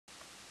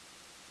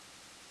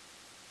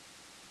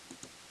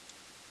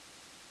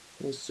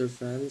Holster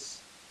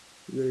fans,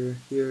 we're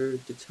here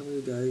to tell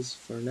you guys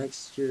for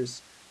next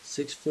year's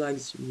Six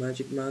Flags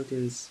Magic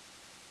Mountains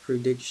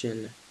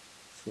prediction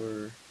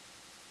for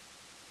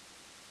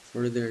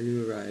their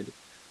new ride.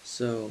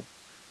 So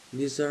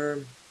these are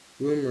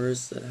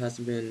rumors that has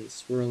been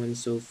swirling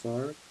so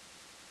far,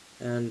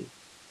 and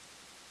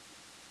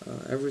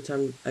every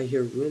time I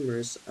hear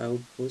rumors, I'll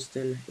post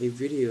in a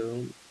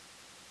video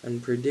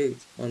and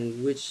predict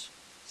on which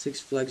Six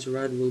Flags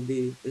ride will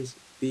be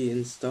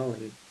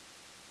installing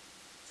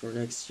for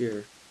next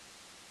year.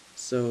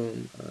 So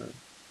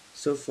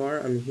so far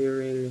I'm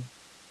hearing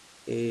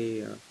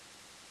a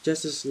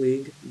Justice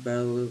League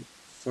Battle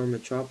for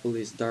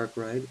Metropolis Dark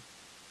Ride,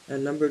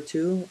 and number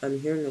two, I'm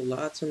hearing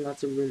lots and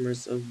lots of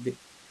rumors of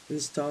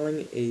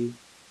installing a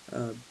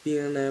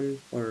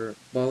B&M or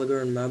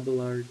Bolliger and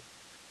Mabillard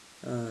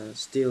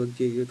steel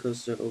Giga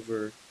Coaster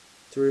over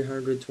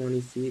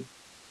 320 feet.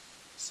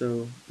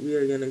 So we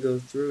are gonna go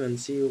through and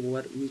see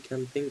what we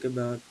can think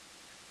about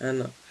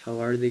and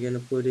how are they gonna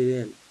put it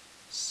in.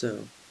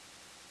 So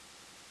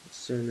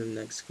in the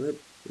next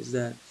clip is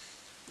that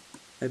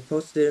I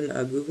posted in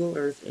a Google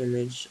Earth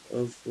image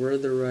of where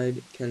the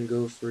ride can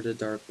go for the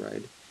dark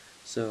ride.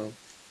 So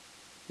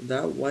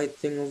that white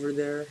thing over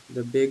there,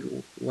 the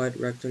big white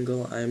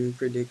rectangle, I'm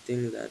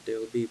predicting that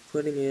they'll be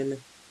putting in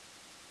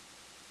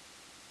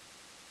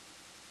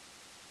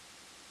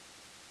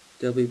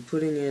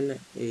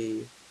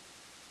a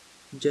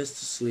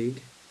Justice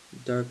League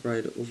dark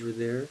ride over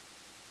there,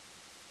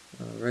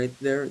 right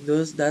there.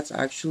 That's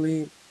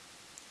actually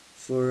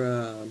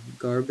for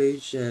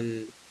garbage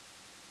and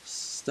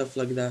stuff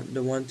like that.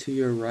 The one to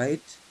your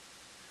right,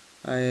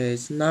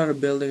 it's not a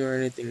building or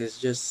anything. It's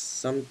just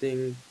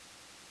something,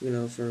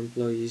 for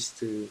employees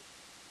to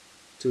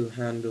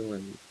handle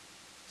and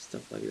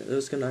stuff like that.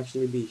 Those can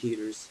actually be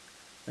heaters.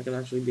 That can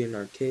actually be an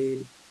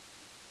arcade.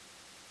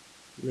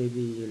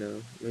 Maybe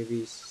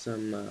maybe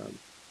some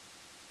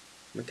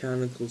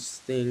mechanical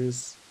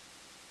things,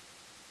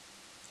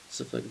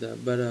 stuff like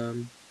that. But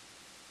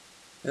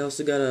I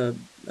also got a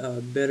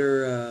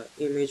better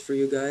image for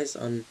you guys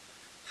on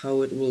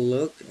how it will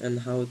look and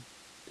how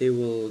they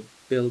will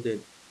build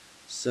it.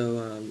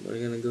 So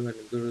we're gonna go ahead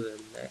and go to the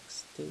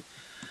next thing.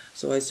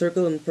 So I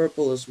circled in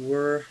purple is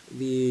where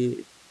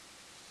the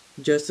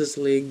Justice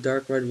League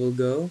Dark Ride will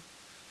go.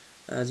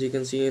 As you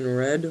can see, in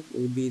red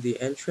will be the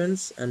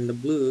entrance and the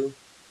blue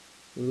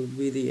will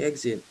be the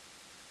exit.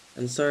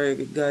 And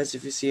sorry guys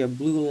if you see a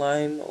blue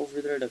line over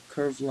there, the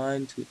curved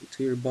line to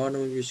your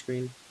bottom of your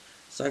screen.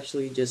 It's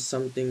actually just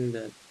something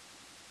that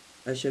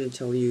I shouldn't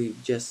tell you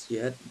just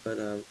yet, but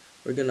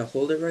we're gonna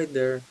hold it right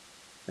there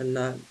and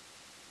not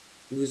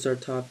lose our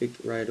topic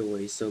right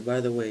away. So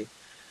by the way,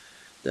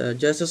 the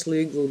Justice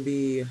League will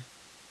be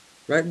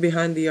right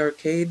behind the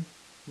arcade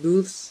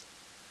booths,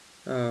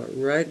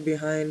 right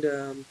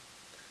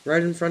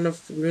in front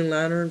of Green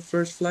Lantern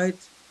First Flight,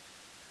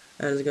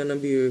 and it's gonna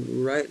be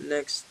right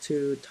next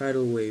to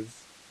Tidal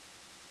Wave,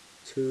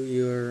 to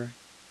your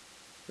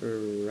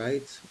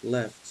right,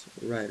 left,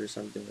 right, or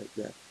something like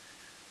that.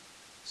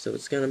 So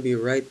it's gonna be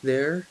right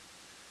there.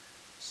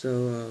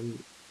 So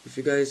if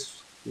you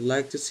guys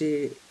like to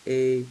see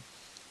a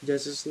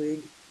Justice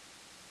League,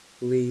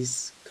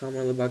 please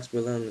comment in the box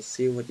below and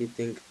see what you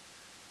think,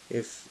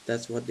 if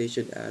that's what they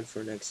should add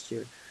for next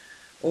year.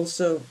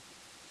 Also,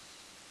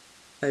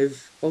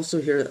 I've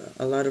also heard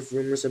a lot of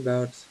rumors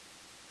about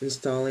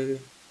installing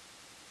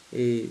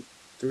a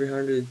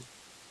 300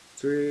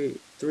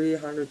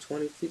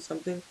 320 feet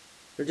something,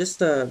 or just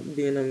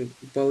being a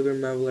Bulgar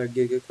Mavlar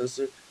Giga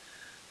Coaster.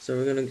 So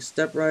we're gonna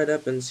step right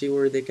up and see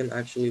where they can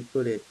actually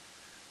put it.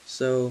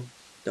 So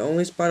the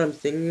only spot I'm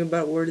thinking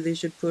about where they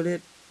should put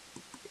it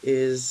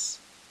is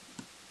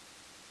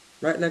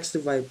right next to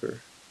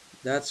Viper.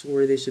 That's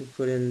where they should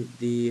put in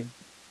the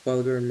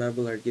Bulgar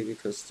Mavlar Giga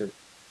Coaster.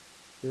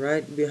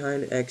 Right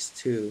behind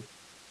X2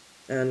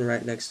 and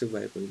right next to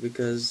Viper,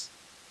 because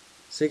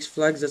Six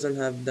Flags doesn't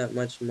have that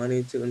much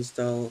money to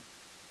install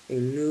a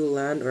new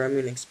land, or I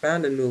mean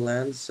expand a new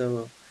land.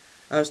 So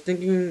I was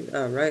thinking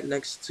right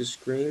next to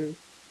Scream,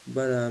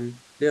 but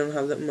they don't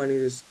have that money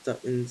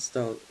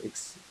to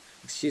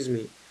excuse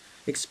me,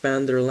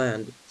 expand their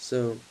land.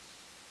 So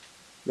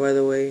by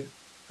the way,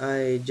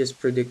 I just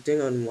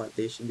predicting on what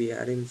they should be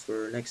adding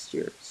for next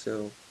year.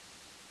 So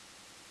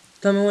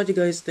tell me what you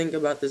guys think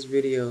about this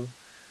video.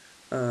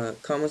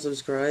 Comment,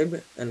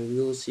 subscribe, and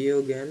we will see you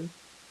again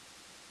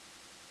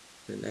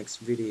in the next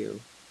video,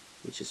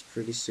 which is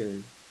pretty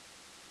soon.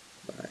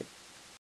 Bye.